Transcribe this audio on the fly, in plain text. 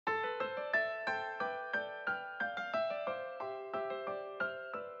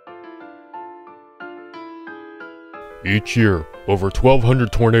Each year, over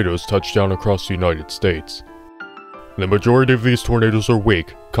 1,200 tornadoes touch down across the United States. The majority of these tornadoes are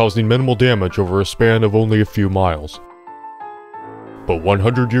weak, causing minimal damage over a span of only a few miles. But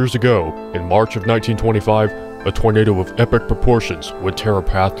 100 years ago, in March of 1925, a tornado of epic proportions would tear a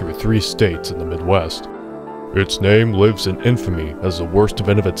path through 3 states in the Midwest. Its name lives in infamy as the worst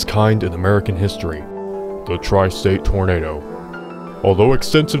event of its kind in American history, the Tri-State Tornado. Although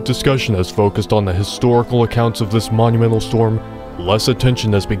extensive discussion has focused on the historical accounts of this monumental storm, less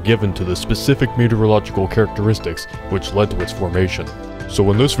attention has been given to the specific meteorological characteristics which led to its formation. So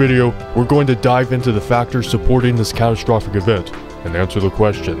in this video, we're going to dive into the factors supporting this catastrophic event and answer the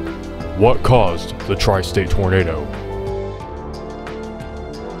question, what caused the Tri-State Tornado?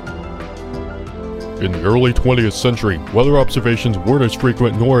 In the early 20th century, weather observations weren't as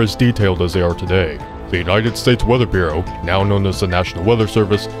frequent nor as detailed as they are today. The United States Weather Bureau, now known as the National Weather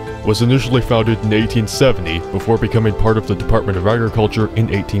Service, was initially founded in 1870 before becoming part of the Department of Agriculture in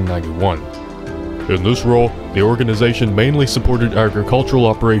 1891. In this role, the organization mainly supported agricultural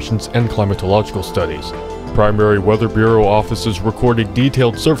operations and climatological studies. Primary Weather Bureau offices recorded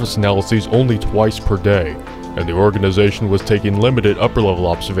detailed surface analyses only twice per day, and the organization was taking limited upper-level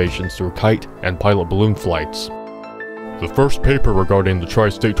observations through kite and pilot balloon flights. The first paper regarding the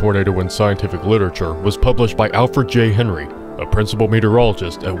Tri-State Tornado in scientific literature was published by Alfred J. Henry, a principal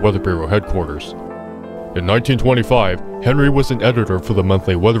meteorologist at Weather Bureau headquarters. In 1925, Henry was an editor for the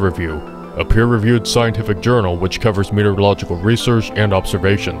Monthly Weather Review, a peer-reviewed scientific journal which covers meteorological research and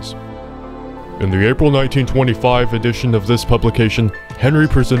observations. In the April 1925 edition of this publication, Henry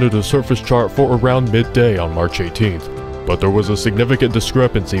presented a surface chart for around midday on March 18th, but there was a significant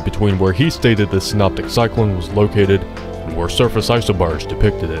discrepancy between where he stated the synoptic cyclone was located and where surface isobars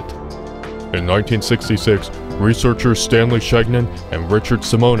depicted it. In 1966, researchers Stanley Changnon and Richard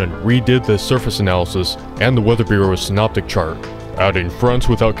Semonin redid this surface analysis and the Weather Bureau's synoptic chart, adding fronts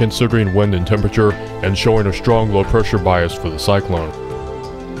without considering wind and temperature and showing a strong low-pressure bias for the cyclone.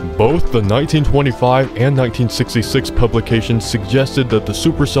 Both the 1925 and 1966 publications suggested that the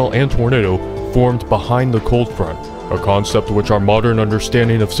supercell and tornado formed behind the cold front, a concept which our modern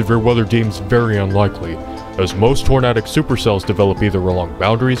understanding of severe weather deems very unlikely, as most tornadic supercells develop either along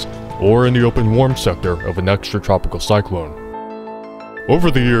boundaries or in the open warm sector of an extratropical cyclone. Over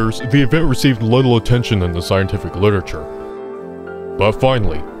the years, the event received little attention in the scientific literature. But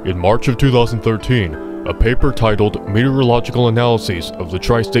finally, in March of 2013, a paper titled Meteorological Analyses of the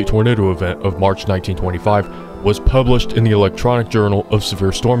Tri-State Tornado Event of March 1925 was published in the Electronic Journal of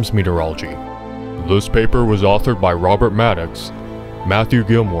Severe Storms Meteorology. This paper was authored by Robert Maddox, Matthew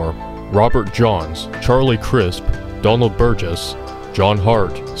Gilmore, Robert Johns, Charlie Crisp, Donald Burgess, John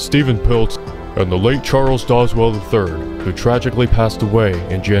Hart, Stephen Piltz, and the late Charles Doswell III, who tragically passed away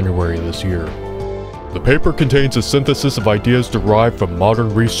in January this year. The paper contains a synthesis of ideas derived from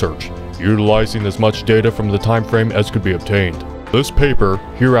modern research, utilizing as much data from the time frame as could be obtained. This paper,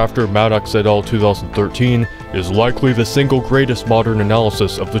 hereafter Maddox et al. 2013, is likely the single greatest modern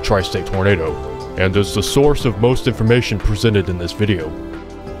analysis of the Tri-State Tornado, and is the source of most information presented in this video.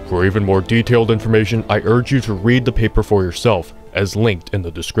 For even more detailed information, I urge you to read the paper for yourself, as linked in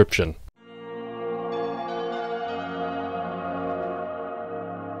the description.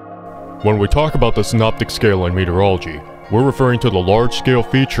 When we talk about the synoptic scale in meteorology, we're referring to the large-scale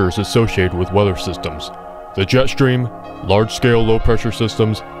features associated with weather systems, the jet stream, large-scale low-pressure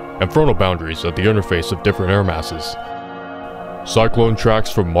systems, and frontal boundaries at the interface of different air masses. Cyclone tracks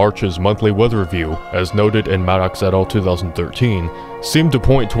from March's Monthly Weather Review, as noted in Maddox et al. 2013, seem to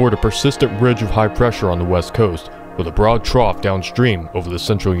point toward a persistent ridge of high pressure on the west coast, with a broad trough downstream over the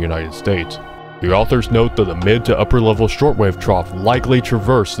central United States. The authors note that the mid to upper level shortwave trough likely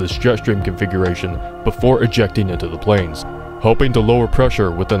traversed this jet stream configuration before ejecting into the plains, helping to lower pressure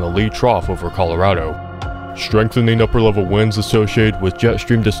within the lee trough over Colorado. Strengthening upper level winds associated with jet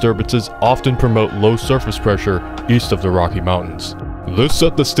stream disturbances often promote low surface pressure east of the Rocky Mountains. This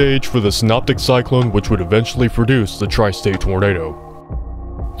set the stage for the synoptic cyclone which would eventually produce the Tri-State Tornado.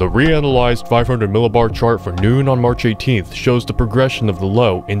 The reanalyzed 500 millibar chart for noon on March 18th shows the progression of the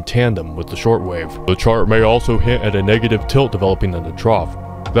low in tandem with the shortwave. The chart may also hint at a negative tilt developing in the trough.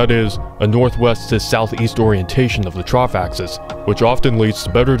 That is, a northwest to southeast orientation of the trough axis, which often leads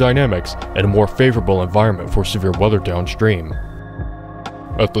to better dynamics and a more favorable environment for severe weather downstream.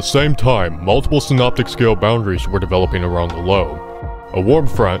 At the same time, multiple synoptic scale boundaries were developing around the low. A warm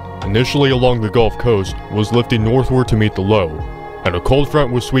front, initially along the Gulf Coast, was lifting northward to meet the low, and a cold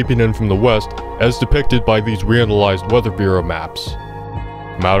front was sweeping in from the west as depicted by these reanalyzed Weather Bureau maps.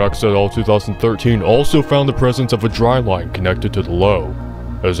 Maddox et al. 2013 also found the presence of a dry line connected to the low.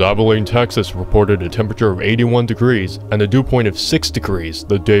 as Abilene, Texas reported a temperature of 81 degrees and a dew point of 6 degrees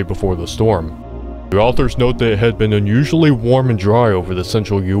the day before the storm. The authors note that it had been unusually warm and dry over the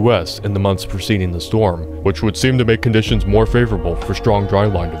central US in the months preceding the storm, which would seem to make conditions more favorable for strong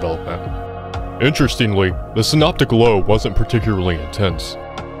dryline development. Interestingly, the synoptic low wasn't particularly intense.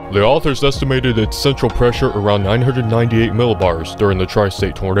 The authors estimated its central pressure around 998 millibars during the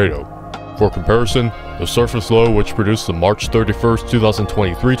tri-state tornado. For comparison, the surface low, which produced the March 31,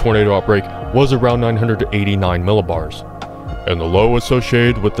 2023 tornado outbreak, was around 989 millibars, and the low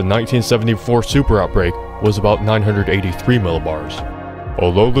associated with the 1974 super outbreak was about 983 millibars.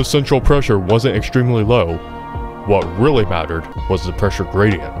 Although the central pressure wasn't extremely low, what really mattered was the pressure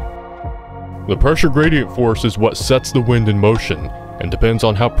gradient. The pressure gradient force is what sets the wind in motion and depends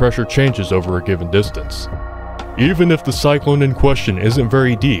on how pressure changes over a given distance. Even if the cyclone in question isn't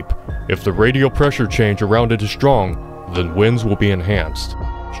very deep, if the radial pressure change around it is strong, then winds will be enhanced.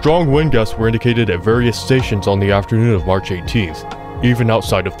 Strong wind gusts were indicated at various stations on the afternoon of March 18th, even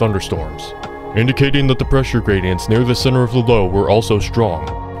outside of thunderstorms, indicating that the pressure gradients near the center of the low were also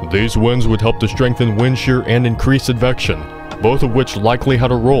strong. These winds would help to strengthen wind shear and increase advection, both of which likely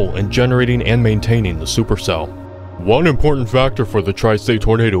had a role in generating and maintaining the supercell. One important factor for the tri-state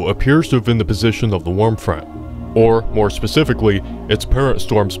tornado appears to have been the position of the warm front, or, more specifically, its parent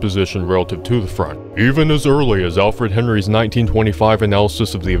storm's position relative to the front. Even as early as Alfred Henry's 1925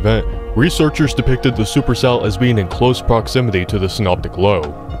 analysis of the event, researchers depicted the supercell as being in close proximity to the synoptic low.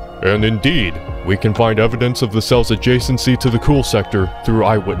 And indeed, we can find evidence of the cell's adjacency to the cool sector through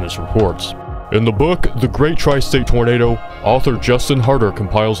eyewitness reports. In the book, The Great Tri-State Tornado, author Justin Harder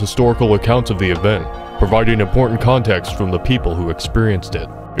compiles historical accounts of the event, providing important context from the people who experienced it.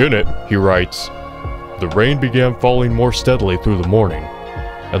 In it, he writes, "The rain began falling more steadily through the morning,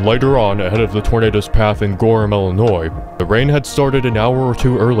 and later on, ahead of the tornado's path in Gorham, Illinois, the rain had started an hour or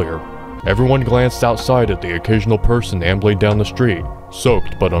two earlier. Everyone glanced outside at the occasional person ambling down the street,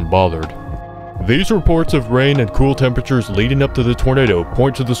 soaked but unbothered." These reports of rain and cool temperatures leading up to the tornado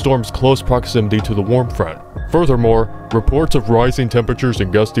point to the storm's close proximity to the warm front. Furthermore, reports of rising temperatures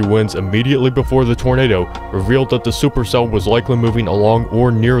and gusty winds immediately before the tornado revealed that the supercell was likely moving along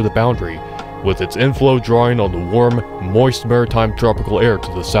or near the boundary, with its inflow drawing on the warm, moist maritime tropical air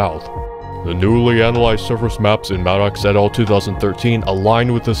to the south. The newly analyzed surface maps in Maddox et al. 2013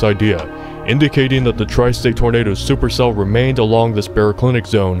 align with this idea, indicating that the tri-state tornado's supercell remained along this baroclinic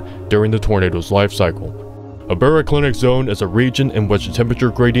zone during the tornado's life cycle. A baroclinic zone is a region in which a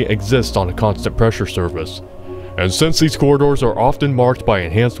temperature gradient exists on a constant pressure surface. And since these corridors are often marked by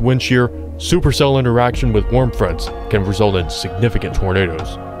enhanced wind shear, supercell interaction with warm fronts can result in significant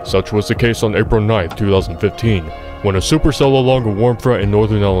tornadoes. Such was the case on April 9, 2015, when a supercell along a warm front in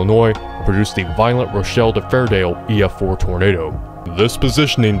northern Illinois produced the violent Rochelle to Fairdale EF4 tornado. This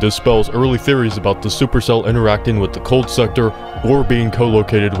positioning dispels early theories about the supercell interacting with the cold sector or being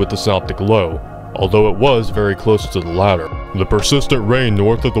co-located with the synoptic low, although it was very close to the latter. The persistent rain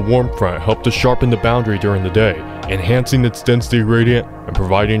north of the warm front helped to sharpen the boundary during the day, enhancing its density gradient and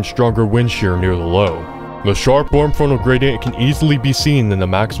providing stronger wind shear near the low. The sharp warm frontal gradient can easily be seen in the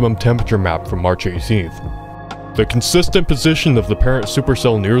maximum temperature map from March 18th. The consistent position of the parent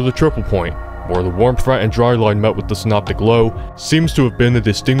supercell near the triple point, where the warm front and dry line met with the synoptic low, seems to have been a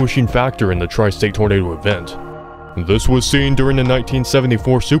distinguishing factor in the tri-state tornado event. This was seen during the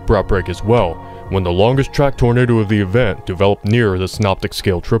 1974 super outbreak as well, when the longest track tornado of the event developed near the synoptic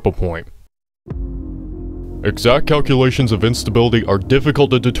scale triple point. Exact calculations of instability are difficult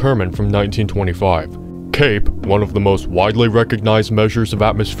to determine from 1925. CAPE, one of the most widely recognized measures of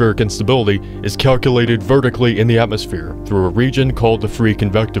atmospheric instability, is calculated vertically in the atmosphere through a region called the free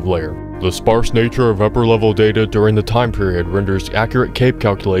convective layer. The sparse nature of upper-level data during the time period renders accurate CAPE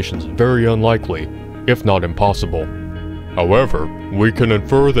calculations very unlikely, if not impossible. However, we can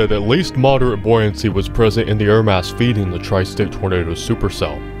infer that at least moderate buoyancy was present in the air mass feeding the tri-state tornado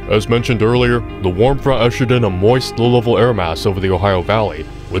supercell. As mentioned earlier, the warm front ushered in a moist, low-level air mass over the Ohio Valley,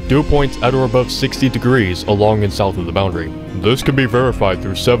 with dew points at or above 60 degrees along and south of the boundary. This can be verified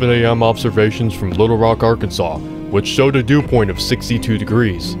through 7 a.m. observations from Little Rock, Arkansas, which showed a dew point of 62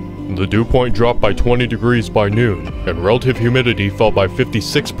 degrees. The dew point dropped by 20 degrees by noon, and relative humidity fell by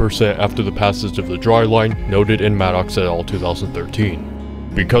 56% after the passage of the dry line noted in Maddox et al.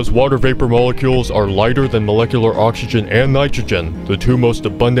 2013. Because water vapor molecules are lighter than molecular oxygen and nitrogen, the two most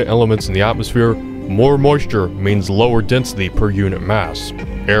abundant elements in the atmosphere, more moisture means lower density per unit mass.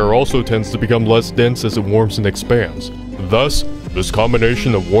 Air also tends to become less dense as it warms and expands. Thus, this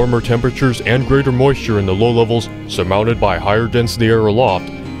combination of warmer temperatures and greater moisture in the low levels, surmounted by higher density air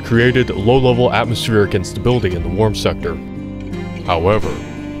aloft, created low-level atmospheric instability in the warm sector. However,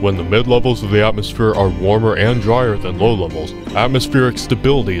 When the mid-levels of the atmosphere are warmer and drier than low levels, atmospheric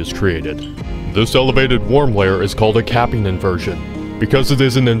stability is created. This elevated warm layer is called a capping inversion, because it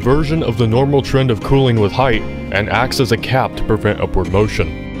is an inversion of the normal trend of cooling with height and acts as a cap to prevent upward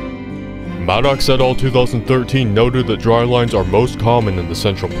motion. Maddox et al. 2013 noted that dry lines are most common in the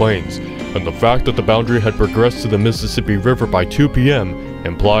Central Plains, and the fact that the boundary had progressed to the Mississippi River by 2 p.m.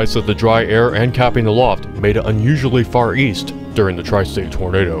 implies that the dry air and capping aloft made it unusually far east during the tri-state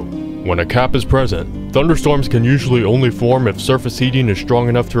tornado. When a cap is present, thunderstorms can usually only form if surface heating is strong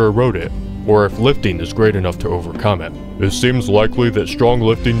enough to erode it, or if lifting is great enough to overcome it. It seems likely that strong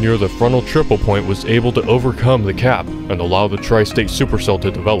lifting near the frontal triple point was able to overcome the cap and allow the tri-state supercell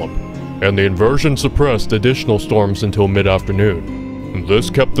to develop, and the inversion suppressed additional storms until mid-afternoon. This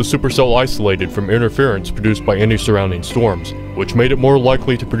kept the supercell isolated from interference produced by any surrounding storms, which made it more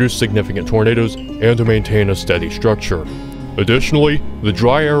likely to produce significant tornadoes and to maintain a steady structure. Additionally, the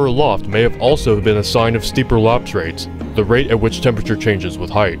dry air aloft may have also been a sign of steeper lapse rates, the rate at which temperature changes with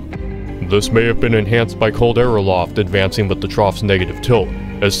height. This may have been enhanced by cold air aloft advancing with the trough's negative tilt,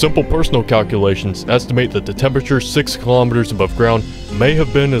 as simple personal calculations estimate that the temperature 6 kilometers above ground may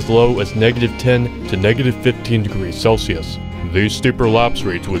have been as low as -10 to -15 degrees Celsius. These steeper lapse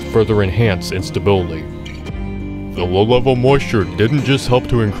rates would further enhance instability. The low-level moisture didn't just help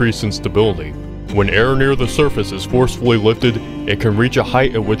to increase instability. When air near the surface is forcefully lifted, it can reach a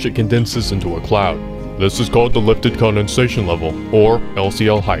height at which it condenses into a cloud. This is called the lifted condensation level, or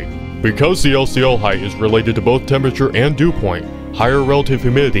LCL height. Because the LCL height is related to both temperature and dew point, higher relative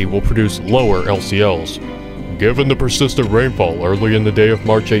humidity will produce lower LCLs. Given the persistent rainfall early in the day of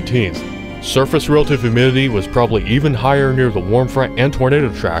March 18th, surface relative humidity was probably even higher near the warm front and tornado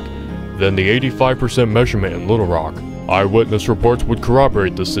track than the 85% measurement in Little Rock. Eyewitness reports would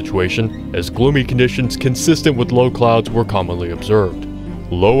corroborate this situation, as gloomy conditions consistent with low clouds were commonly observed.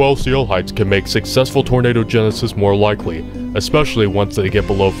 Low LCL heights can make successful tornado genesis more likely, especially once they get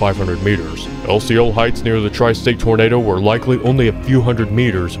below 500 meters. LCL heights near the tri-state tornado were likely only a few hundred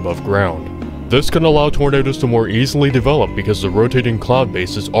meters above ground. This can allow tornadoes to more easily develop because the rotating cloud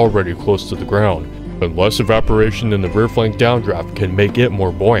base is already close to the ground, and less evaporation in the rear flank downdraft can make it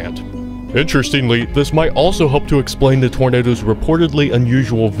more buoyant. Interestingly, this might also help to explain the tornado's reportedly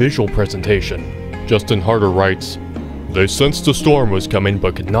unusual visual presentation. Justin Harder writes, "They sensed a storm was coming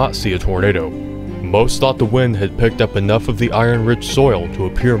but could not see a tornado. Most thought the wind had picked up enough of the iron-rich soil to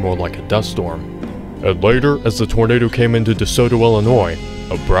appear more like a dust storm." And later, as the tornado came into DeSoto, Illinois,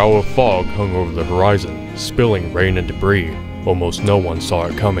 a brow of fog hung over the horizon, spilling rain and debris. Almost no one saw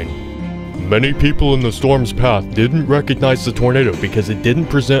it coming. Many people in the storm's path didn't recognize the tornado because it didn't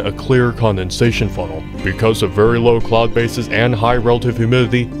present a clear condensation funnel. Because of very low cloud bases and high relative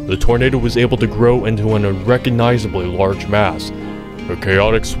humidity, the tornado was able to grow into an unrecognizably large mass, a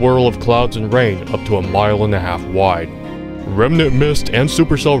chaotic swirl of clouds and rain up to 1.5 miles wide. Remnant mist and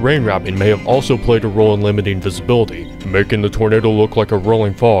supercell rain wrapping may have also played a role in limiting visibility, making the tornado look like a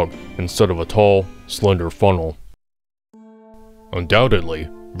rolling fog instead of a tall, slender funnel. Undoubtedly,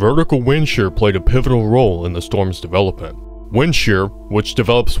 vertical wind shear played a pivotal role in the storm's development. Wind shear, which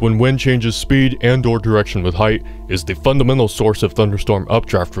develops when wind changes speed and/or direction with height, is the fundamental source of thunderstorm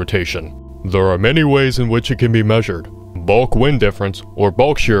updraft rotation. There are many ways in which it can be measured. Bulk wind difference, or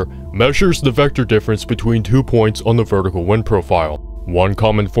bulk shear, measures the vector difference between 2 points on the vertical wind profile. One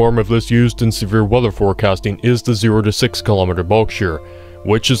common form of this used in severe weather forecasting is the 0 to 6 kilometer bulk shear,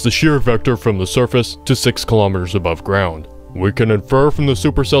 which is the shear vector from the surface to 6 kilometers above ground. We can infer from the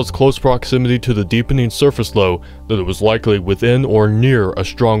supercell's close proximity to the deepening surface low that it was likely within or near a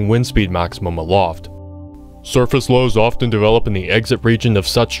strong wind speed maximum aloft. Surface lows often develop in the exit region of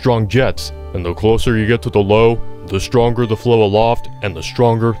such strong jets, and the closer you get to the low, the stronger the flow aloft and the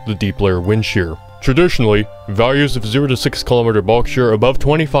stronger the deep layer wind shear. Traditionally, values of 0 to 6 kilometer bulk shear above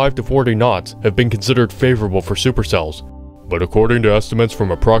 25 to 40 knots have been considered favorable for supercells, but according to estimates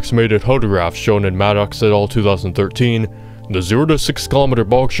from approximated photographs shown in Maddox et al. 2013, the 0 to 6 kilometer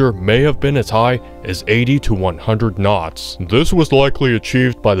bulk shear may have been as high as 80 to 100 knots. This was likely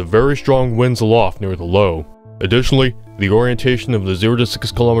achieved by the very strong winds aloft near the low. Additionally, the orientation of the 0 to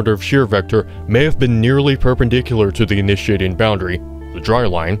 6 kilometer shear vector may have been nearly perpendicular to the initiating boundary, the dry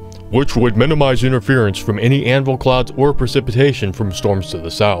line, which would minimize interference from any anvil clouds or precipitation from storms to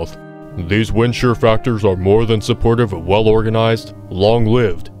the south. These wind shear factors are more than supportive of well-organized,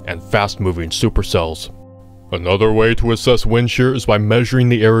 long-lived, and fast-moving supercells. Another way to assess wind shear is by measuring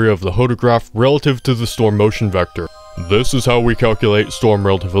the area of the hodograph relative to the storm motion vector. This is how we calculate storm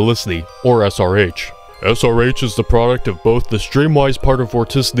relative velocity, or SRH. SRH is the product of both the streamwise part of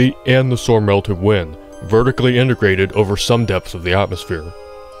vorticity and the storm relative wind, vertically integrated over some depth of the atmosphere.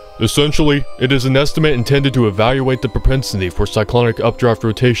 Essentially, it is an estimate intended to evaluate the propensity for cyclonic updraft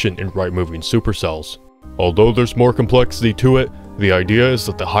rotation in right-moving supercells. Although there's more complexity to it, the idea is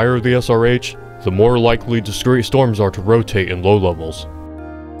that the higher the SRH, the more likely discrete storms are to rotate in low levels.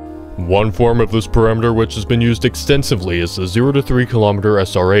 One form of this parameter which has been used extensively is the 0 to 3 km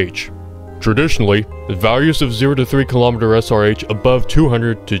SRH. Traditionally, the values of 0 to 3 km SRH above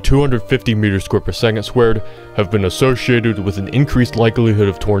 200 to 250 meters squared per second squared have been associated with an increased likelihood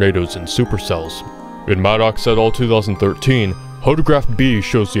of tornadoes in supercells. In Maddox et al. 2013, Photograph B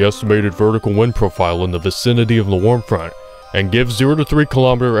shows the estimated vertical wind profile in the vicinity of the warm front and gives 0 to 3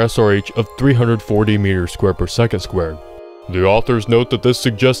 km SRH of 340 meters squared per second squared. The authors note that this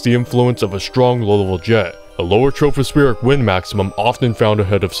suggests the influence of a strong low-level jet, a lower tropospheric wind maximum often found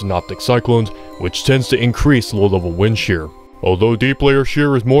ahead of synoptic cyclones, which tends to increase low-level wind shear. Although deep layer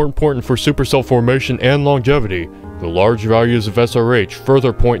shear is more important for supercell formation and longevity, the large values of SRH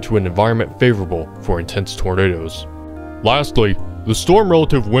further point to an environment favorable for intense tornadoes. Lastly, the storm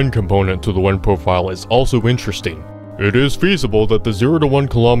relative wind component to the wind profile is also interesting. It is feasible that the 0 to 1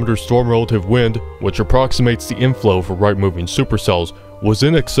 km storm relative wind, which approximates the inflow for right-moving supercells, was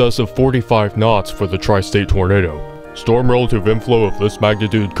in excess of 45 knots for the tri-state tornado. Storm relative inflow of this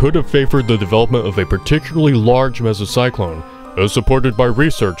magnitude could have favored the development of a particularly large mesocyclone, as supported by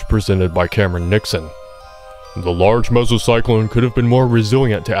research presented by Cameron Nixon. The large mesocyclone could have been more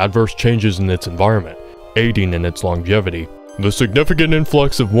resilient to adverse changes in its environment, aiding in its longevity. The significant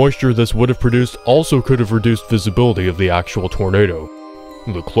influx of moisture this would have produced also could have reduced visibility of the actual tornado.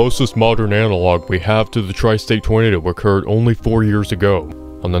 The closest modern analog we have to the tri-state tornado occurred only 4 years ago.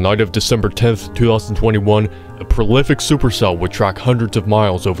 On the night of December 10, 2021, a prolific supercell would track hundreds of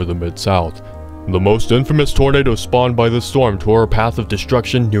miles over the Mid-South. The most infamous tornado spawned by this storm tore a path of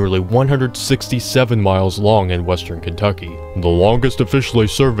destruction nearly 167 miles long in western Kentucky, the longest officially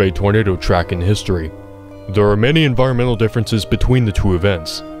surveyed tornado track in history. There are many environmental differences between the two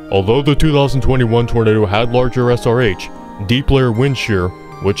events. Although the 2021 tornado had larger SRH, deep layer wind shear,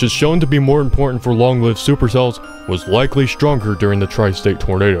 which is shown to be more important for long-lived supercells, was likely stronger during the tri-state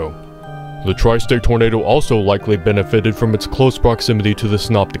tornado. The tri-state tornado also likely benefited from its close proximity to the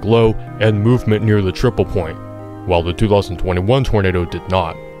synoptic low and movement near the triple point, while the 2021 tornado did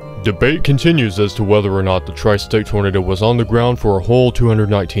not. Debate continues as to whether or not the tri-state tornado was on the ground for a whole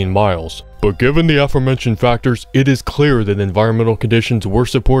 219 miles, but given the aforementioned factors, it is clear that environmental conditions were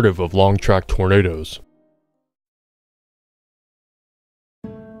supportive of long-track tornadoes.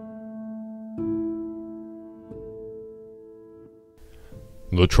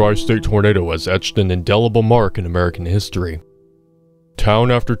 The tri-state tornado has etched an indelible mark in American history. Town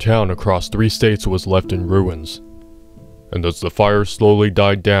after town across 3 states was left in ruins. And as the fire slowly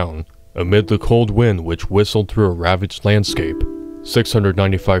died down, amid the cold wind which whistled through a ravaged landscape,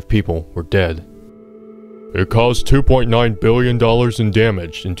 695 people were dead. It caused $2.9 billion in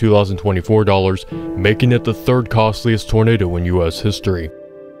damage in 2024 dollars, making it the 3rd costliest tornado in US history.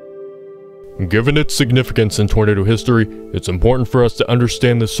 Given its significance in tornado history, it's important for us to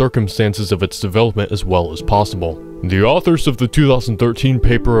understand the circumstances of its development as well as possible. The authors of the 2013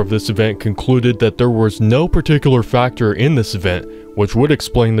 paper of this event concluded that there was no particular factor in this event which would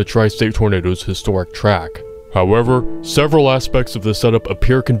explain the tri-state tornado's historic track. However, several aspects of the setup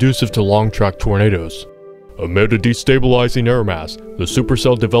appear conducive to long-track tornadoes. Amid a destabilizing air mass, the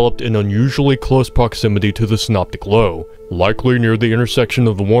supercell developed in unusually close proximity to the synoptic low, likely near the intersection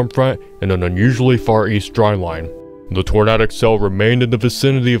of the warm front and an unusually far east dry line. The tornadic cell remained in the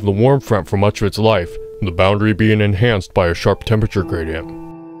vicinity of the warm front for much of its life, the boundary being enhanced by a sharp temperature gradient.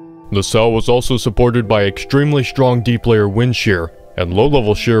 The cell was also supported by extremely strong deep layer wind shear, and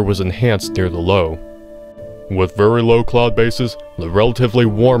low-level shear was enhanced near the low. With very low cloud bases, the relatively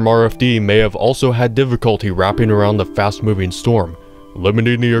warm RFD may have also had difficulty wrapping around the fast-moving storm,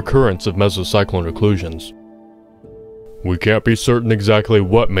 limiting the occurrence of mesocyclone occlusions. We can't be certain exactly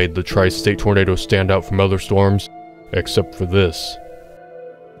what made the tri-state tornado stand out from other storms, except for this.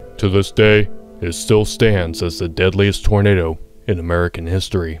 To this day, it still stands as the deadliest tornado in American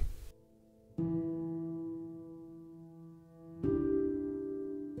history.